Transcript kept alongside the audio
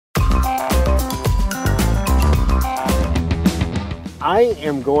I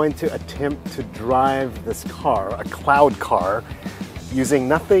am going to attempt to drive this car, a cloud car, using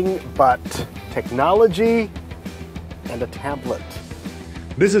nothing but technology and a tablet.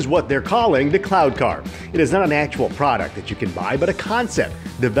 This is what they're calling the cloud car. It is not an actual product that you can buy, but a concept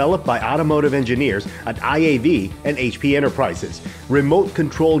developed by automotive engineers at IAV and HP Enterprises.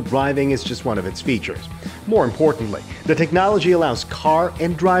 Remote-controlled driving is just one of its features. More importantly, the technology allows car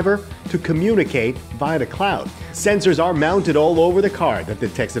and driver to communicate via the cloud. Sensors are mounted all over the car that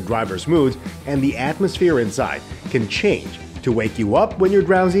detects the driver's moods, and the atmosphere inside can change to wake you up when you're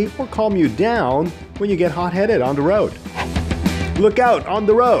drowsy or calm you down when you get hot-headed on the road. Look out on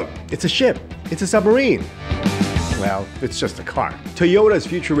the road. It's a ship. It's a submarine. Well, it's just a car. Toyota's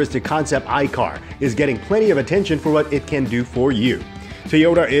futuristic concept iCar is getting plenty of attention for what it can do for you.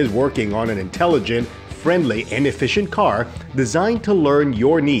 Toyota is working on an intelligent, friendly, and efficient car designed to learn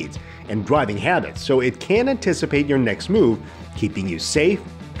your needs and driving habits so it can anticipate your next move, keeping you safe,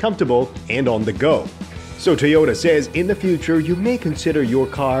 comfortable, and on the go. So Toyota says in the future you may consider your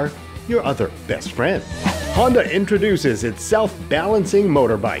car your other best friend. Honda introduces its self-balancing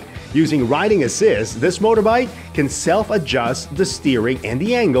motorbike. Using riding assist, this motorbike can self-adjust the steering and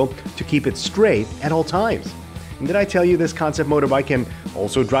the angle to keep it straight at all times. And did I tell you this concept motorbike can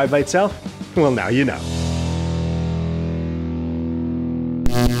also drive by itself? Well, now you know.